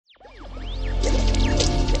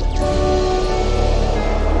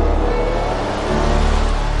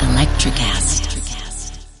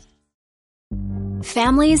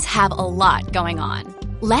Families have a lot going on.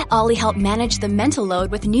 Let Ollie help manage the mental load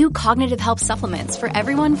with new cognitive help supplements for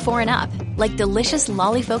everyone 4 and up, like delicious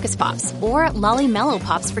Lolly Focus Pops or Lolly Mellow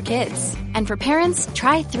Pops for kids. And for parents,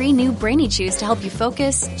 try 3 new Brainy Chews to help you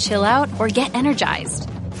focus, chill out, or get energized.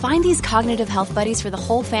 Find these cognitive health buddies for the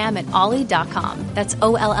whole fam at ollie.com. That's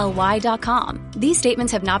OLLY.com. These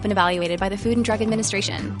statements have not been evaluated by the Food and Drug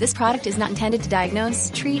Administration. This product is not intended to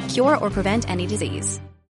diagnose, treat, cure, or prevent any disease.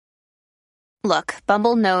 Look,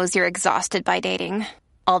 Bumble knows you're exhausted by dating.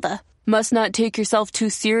 All the, must not take yourself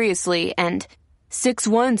too seriously, and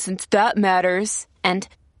 6'1" since that matters, and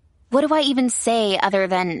what do I even say other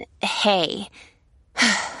than, hey?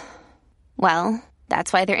 Well,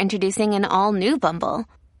 that's why they're introducing an all-new Bumble,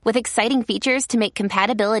 with exciting features to make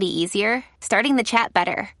compatibility easier, starting the chat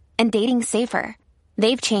better, and dating safer.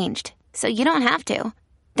 They've changed, so you don't have to.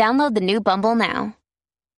 Download the new Bumble now.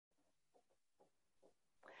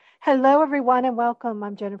 Hello, everyone, and welcome.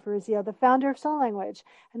 I'm Jennifer Urezzio, the founder of Soul Language,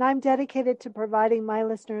 and I'm dedicated to providing my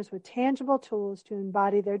listeners with tangible tools to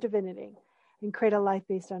embody their divinity and create a life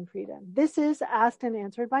based on freedom. This is Asked and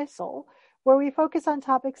Answered by Soul, where we focus on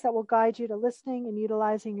topics that will guide you to listening and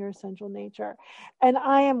utilizing your essential nature. And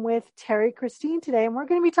I am with Terry Christine today, and we're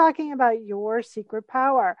going to be talking about your secret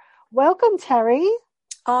power. Welcome, Terry.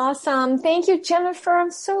 Awesome. Thank you, Jennifer.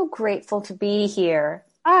 I'm so grateful to be here.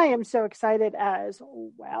 I am so excited as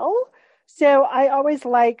well. So I always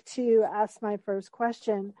like to ask my first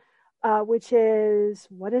question, which is,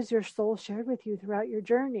 what has your soul shared with you throughout your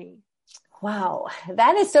journey? Wow,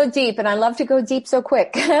 that is so deep, and I love to go deep so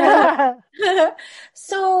quick.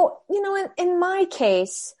 So, in my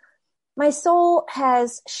case, my soul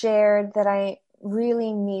has shared that I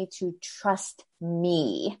really need to trust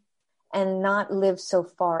me and not live so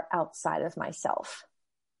far outside of myself.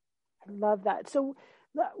 I love that. So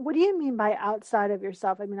what do you mean by outside of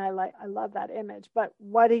yourself? I mean, I love that image, but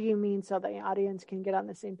what do you mean so the audience can get on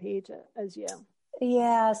the same page as you?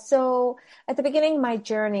 Yeah. So at the beginning of my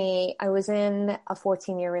journey, I was in a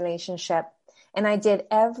 14-year relationship, and I did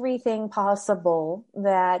everything possible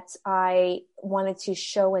that I wanted to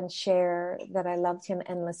show and share that I loved him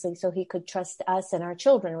endlessly so he could trust us and our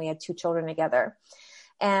children. We had 2 children together.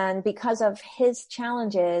 And because of his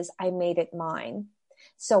challenges, I made it mine.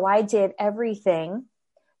 So I did everything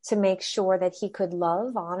to make sure that he could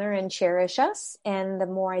love, honor, and cherish us. And the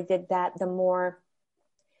more I did that, the more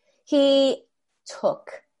he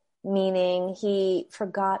took, meaning he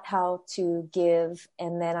forgot how to give.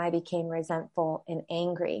 And then I became resentful and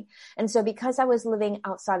angry. And so because I was living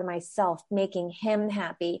outside of myself, making him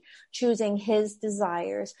happy, choosing his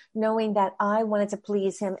desires, knowing that I wanted to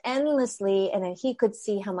please him endlessly, and that he could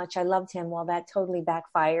see how much I loved him, well, that totally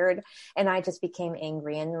backfired. And I just became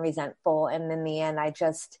angry and resentful. And in the end, I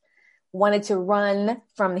just wanted to run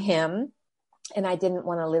from him. And I didn't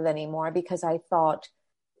want to live anymore, because I thought,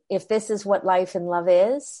 if this is what life and love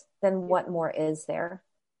is, then what more is there?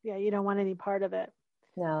 Yeah, you don't want any part of it.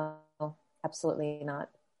 No, absolutely not.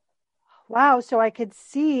 Wow. So I could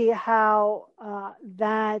see how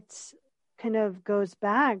that kind of goes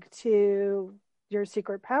back to your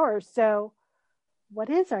secret power. So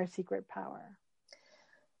what is our secret power?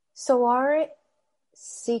 So our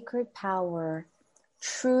secret power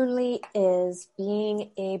truly is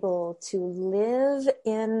being able to live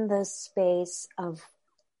in the space of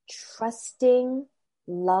trusting,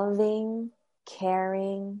 loving,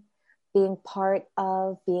 caring, being part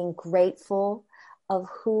of, being grateful of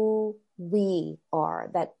who we are,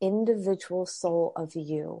 that individual soul of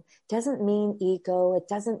you. Doesn't mean ego. It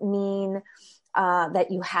doesn't mean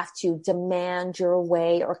that you have to demand your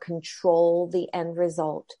way or control the end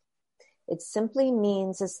result. It simply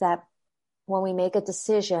means is that when we make a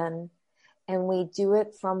decision and we do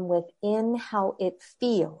it from within how it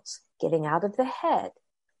feels, getting out of the head,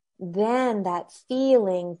 then that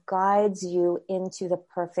feeling guides you into the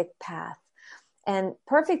perfect path. And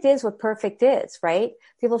perfect is what perfect is, right?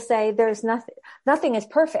 People say there's nothing is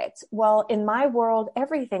perfect. Well, in my world,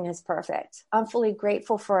 everything is perfect. I'm fully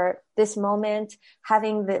grateful for this moment,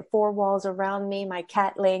 having the 4 walls around me, my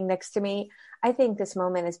cat laying next to me. I think this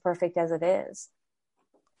moment is perfect as it is.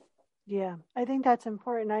 Yeah, I think that's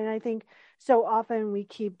important. And I think so often we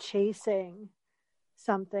keep chasing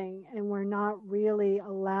something and we're not really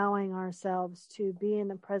allowing ourselves to be in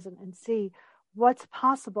the present and see what's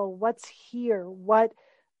possible, what's here, what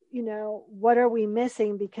are we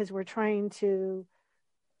missing because we're trying to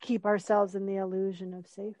keep ourselves in the illusion of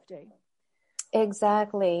safety.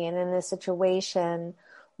 Exactly. And in a situation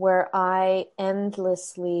where I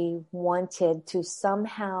endlessly wanted to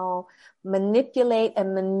somehow manipulate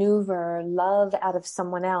and maneuver love out of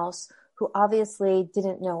someone else who obviously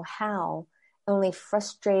didn't know how, only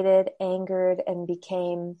frustrated, angered, and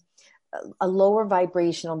became a lower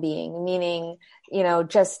vibrational being, meaning,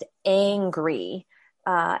 just angry.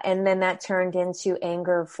 And then that turned into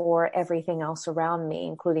anger for everything else around me,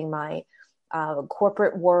 including my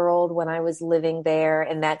corporate world when I was living there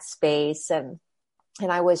in that space. And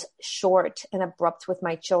I was short and abrupt with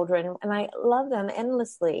my children, and I love them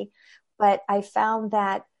endlessly. But I found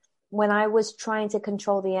that when I was trying to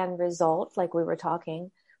control the end result, like we were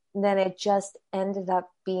talking, then it just ended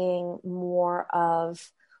up being more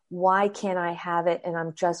of, why can't I have it? And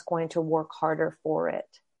I'm just going to work harder for it.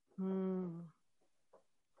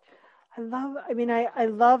 I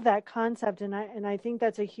love that concept. And I think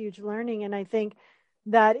that's a huge learning. And I think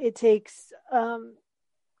that it takes,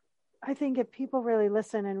 I think if people really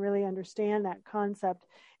listen and really understand that concept,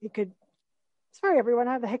 it could, sorry, everyone,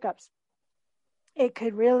 I have the hiccups. It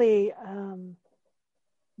could really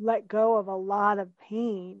let go of a lot of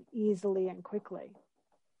pain easily and quickly.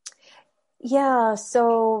 Yeah.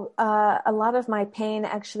 So a lot of my pain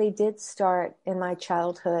actually did start in my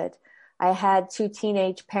childhood. I had 2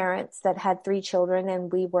 teenage parents that had 3 children,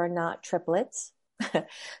 and we were not triplets.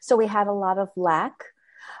 So we had a lot of lack,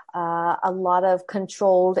 a lot of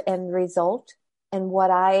controlled end result. And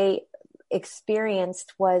what I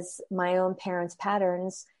experienced was my own parents'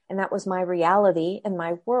 patterns, and that was my reality and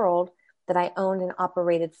my world that I owned and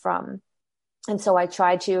operated from. And so I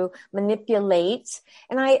tried to manipulate,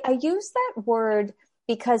 and I use that word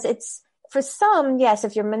because it's, for some, yes,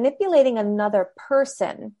 if you're manipulating another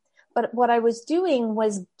person, but what I was doing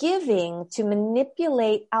was giving to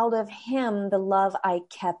manipulate out of him the love I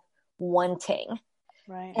kept wanting.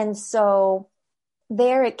 Right. And so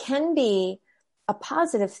there it can be a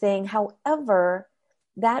positive thing. However,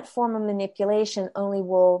 that form of manipulation only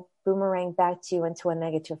will boomerang back to you into a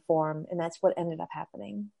negative form. And that's what ended up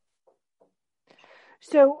happening.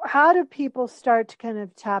 So how do people start to kind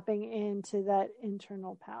of tapping into that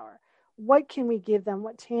internal power? What can we give them?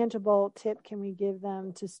 What tangible tip can we give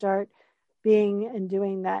them to start being and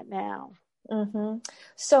doing that now? Mm-hmm.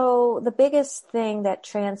 So the biggest thing that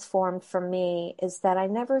transformed for me is that I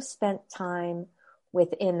never spent time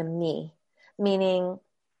within me, meaning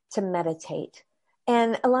to meditate.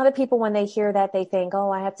 And a lot of people, when they hear that, they think,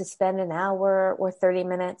 oh, I have to spend an hour or 30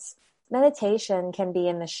 minutes. Meditation can be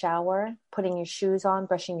in the shower, putting your shoes on,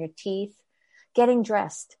 brushing your teeth, getting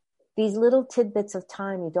dressed. These little tidbits of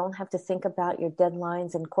time, you don't have to think about your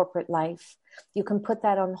deadlines and corporate life. You can put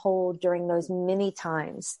that on hold during those mini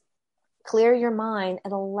times. Clear your mind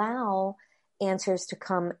and allow answers to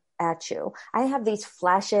come at you. I have these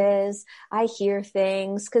flashes. I hear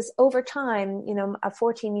things because over time,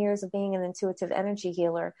 14 years of being an intuitive energy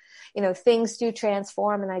healer, things do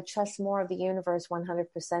transform, and I trust more of the universe 100%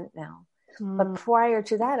 now. But prior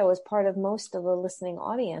to that, I was part of most of the listening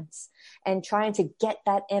audience and trying to get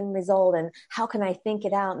that end result. And how can I think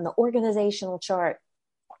it out in the organizational chart?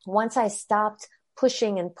 Once I stopped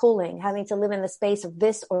pushing and pulling, having to live in the space of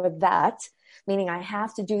this or that, meaning I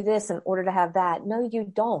have to do this in order to have that. No, you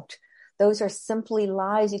don't. Those are simply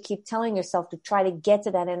lies you keep telling yourself to try to get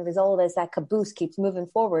to that end result as that caboose keeps moving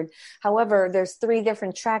forward. However, there's 3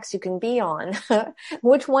 different tracks you can be on.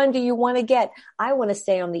 Which one do you want to get? I want to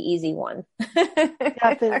stay on the easy one.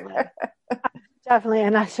 Definitely. Definitely.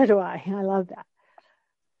 And so do I. I love that.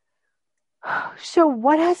 So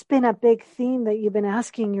what has been a big theme that you've been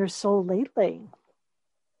asking your soul lately?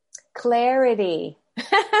 Clarity.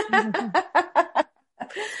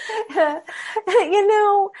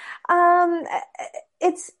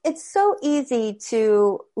 It's so easy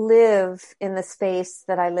to live in the space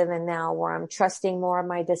that I live in now, where I'm trusting more of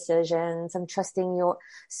my decisions. I'm trusting your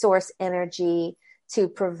source energy to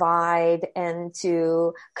provide and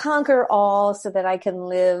to conquer all so that I can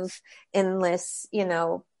live in this,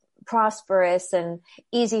 prosperous and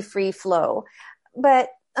easy free flow. But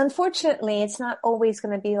unfortunately, it's not always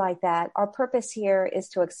going to be like that. Our purpose here is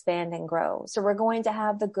to expand and grow. So we're going to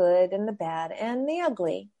have the good and the bad and the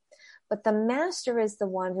ugly. But the master is the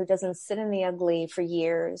one who doesn't sit in the ugly for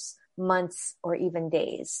years, months, or even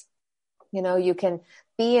days. You can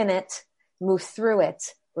be in it, move through it,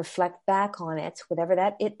 reflect back on it, whatever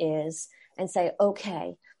that it is, and say,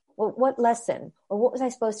 okay, well, what lesson, or what was I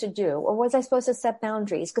supposed to do? Or was I supposed to set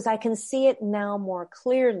boundaries? Because I can see it now more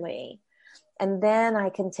clearly. And then I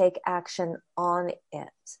can take action on it,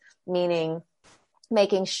 meaning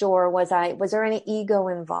making sure, was there any ego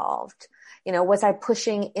involved? Was I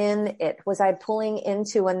pushing in it? Was I pulling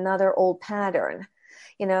into another old pattern?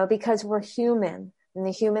 Because we're human, and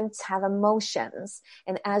the humans have emotions.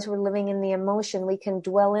 And as we're living in the emotion, we can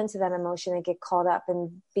dwell into that emotion and get caught up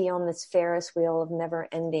and be on this Ferris wheel of never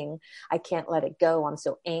ending. I can't let it go. I'm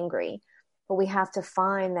so angry. but we have to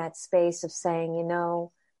find that space of saying,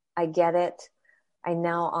 I get it. I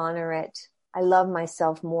now honor it. I love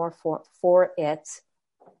myself more for it.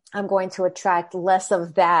 I'm going to attract less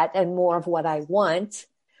of that and more of what I want,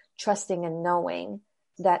 trusting and knowing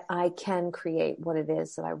that I can create what it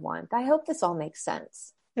is that I want. I hope this all makes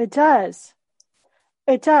sense. It does.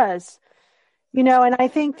 It does. And I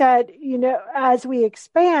think that, as we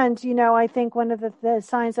expand, I think one of the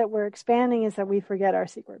signs that we're expanding is that we forget our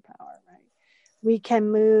secret power, right? We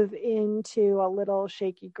can move into a little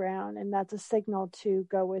shaky ground, and that's a signal to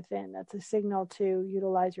go within. That's a signal to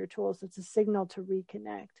utilize your tools. It's a signal to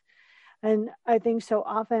reconnect. And I think so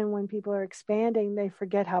often when people are expanding, they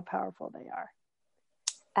forget how powerful they are.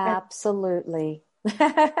 Absolutely.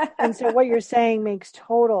 And so what you're saying makes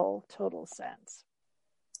total sense.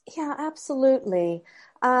 Yeah, absolutely.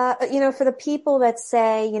 For the people that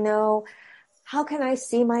say, how can I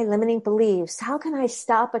see my limiting beliefs? How can I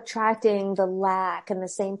stop attracting the lack and the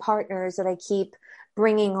same partners that I keep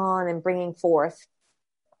bringing on and bringing forth?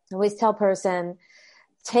 I always tell a person,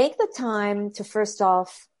 take the time to first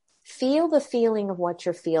off, feel the feeling of what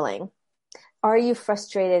you're feeling. Are you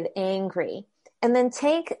frustrated, angry? And then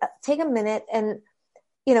take a minute and,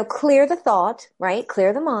 clear the thought, right?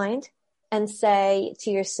 Clear the mind and say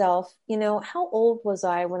to yourself, how old was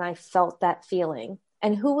I when I felt that feeling?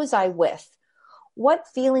 And who was I with? What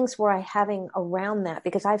feelings were I having around that?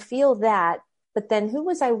 Because I feel that, but then who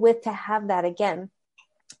was I with to have that again?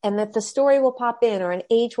 And that the story will pop in or an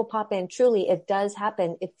age will pop in. Truly, it does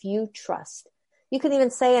happen if you trust. You could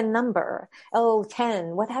even say a number.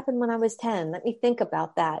 10. What happened when I was 10? Let me think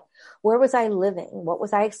about that. Where was I living? What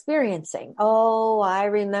was I experiencing? I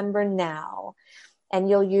remember now. And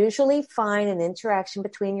you'll usually find an interaction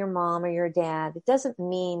between your mom or your dad. It doesn't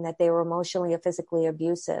mean that they were emotionally or physically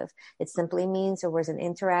abusive. It simply means there was an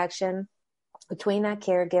interaction between that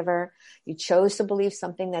caregiver. You chose to believe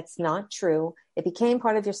something that's not true. It became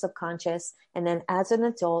part of your subconscious. And then as an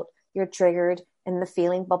adult, you're triggered and the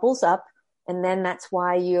feeling bubbles up. And then that's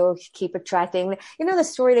why you keep attracting, the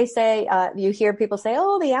story they say, you hear people say,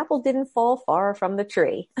 the apple didn't fall far from the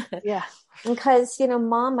tree. Yeah. Because,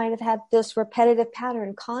 mom might have had this repetitive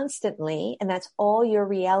pattern constantly, and that's all your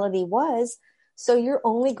reality was. So you're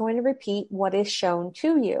only going to repeat what is shown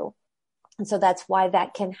to you. And so that's why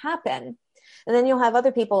that can happen. And then you'll have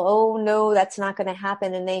other people, no, that's not going to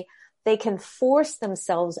happen. And they can force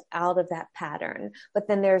themselves out of that pattern. But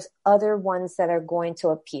then there's other ones that are going to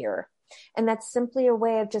appear. And that's simply a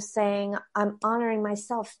way of just saying, I'm honoring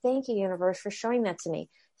myself. Thank you, universe, for showing that to me.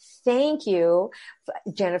 Thank you,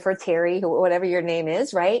 Jennifer, Terry, whatever your name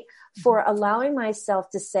is, right? For allowing myself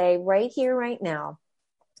to say right here, right now,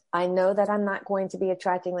 I know that I'm not going to be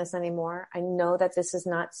attracting this anymore. I know that this is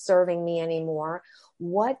not serving me anymore.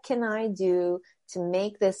 What can I do to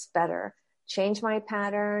make this better? Change my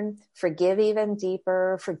pattern, forgive even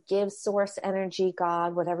deeper, forgive source energy,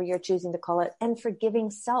 God, whatever you're choosing to call it, and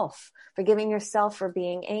forgiving yourself for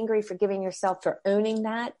being angry, forgiving yourself for owning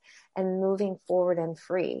that and moving forward and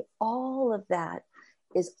free. All of that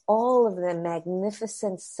is all of the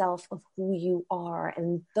magnificent self of who you are.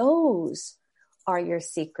 And those are your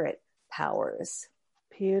secret powers.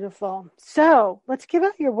 Beautiful. So let's give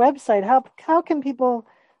out your website. How can people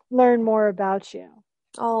learn more about you?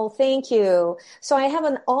 Oh, thank you. So I have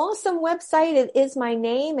an awesome website. It is my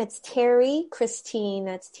name. It's Terrie Christine.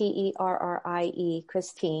 That's Terrie,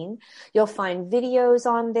 Christine. You'll find videos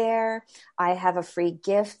on there. I have a free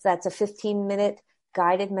gift. That's a 15-minute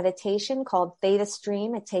guided meditation called Theta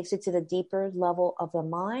Stream. It takes you to the deeper level of the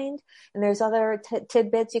mind. And there's other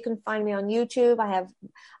tidbits. You can find me on YouTube. I have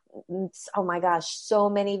oh my gosh, so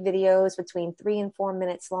many videos between 3 and 4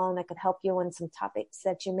 minutes long that could help you on some topics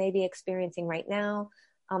that you may be experiencing right now.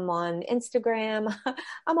 I'm on Instagram.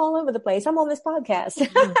 I'm all over the place. I'm on this podcast.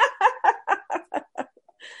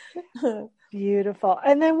 Beautiful.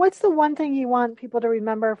 And then what's the one thing you want people to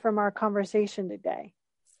remember from our conversation today?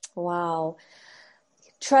 Wow.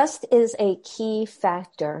 Trust is a key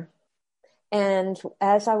factor. And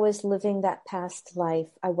as I was living that past life,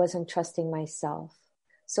 I wasn't trusting myself.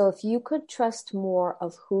 So if you could trust more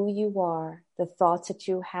of who you are, the thoughts that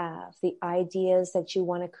you have, the ideas that you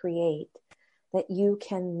want to create, that you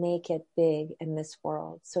can make it big in this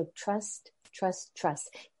world. So trust, trust,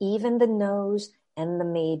 trust. Even the no's and the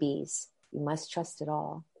maybes. You must trust it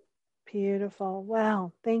all. Beautiful.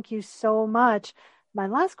 Wow. Thank you so much. My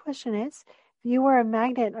last question is, if you were a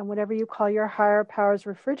magnet on whatever you call your higher powers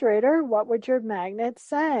refrigerator, what would your magnet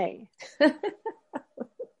say?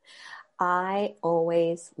 I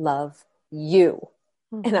always love you.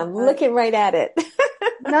 And I'm looking right at it.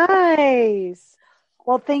 Nice.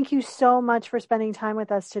 Well, thank you so much for spending time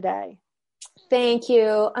with us today. Thank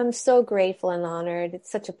you. I'm so grateful and honored.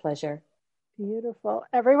 It's such a pleasure. Beautiful.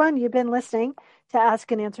 Everyone, you've been listening to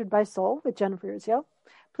Ask and Answered by Soul with Jennifer Urezzio.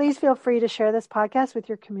 Please feel free to share this podcast with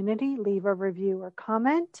your community, leave a review or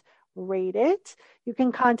comment, rate it. You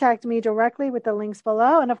can contact me directly with the links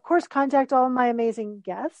below. And of course, contact all of my amazing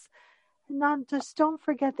guests. And don't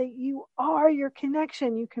forget that you are your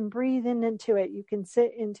connection. You can breathe into it. You can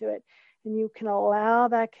sit into it. And you can allow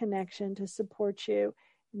that connection to support you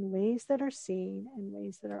in ways that are seen and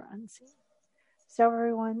ways that are unseen. So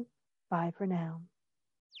everyone, bye for now.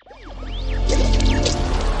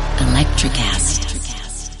 Electricast.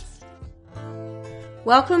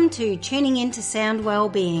 Welcome to Tuning Into Sound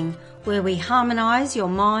Wellbeing, where we harmonise your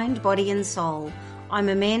mind, body and soul. I'm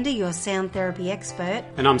Amanda, your sound therapy expert.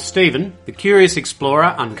 And I'm Stephen, the curious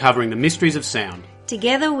explorer uncovering the mysteries of sound.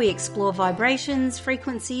 Together we explore vibrations,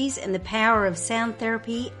 frequencies and the power of sound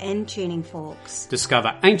therapy and tuning forks.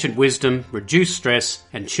 Discover ancient wisdom, reduce stress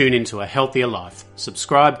and tune into a healthier life.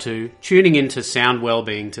 Subscribe to Tuning Into Sound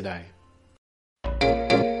Wellbeing today.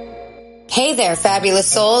 Hey there, fabulous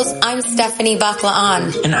souls. I'm Stephanie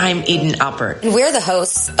Baklaan. And I'm Eden Alpert. And we're the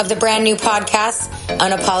hosts of the brand new podcast,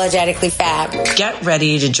 Unapologetically Fab. Get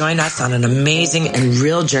ready to join us on an amazing and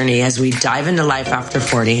real journey as we dive into life after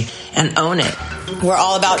 40 and own it. We're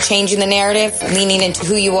all about changing the narrative, leaning into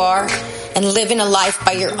who you are, and living a life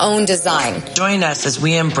by your own design. Join us as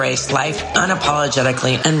we embrace life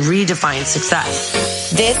unapologetically and redefine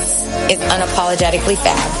success. This is Unapologetically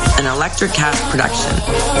Fab, an Electricast production.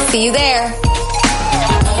 See you there.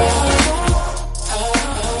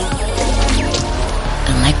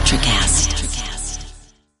 Electricast.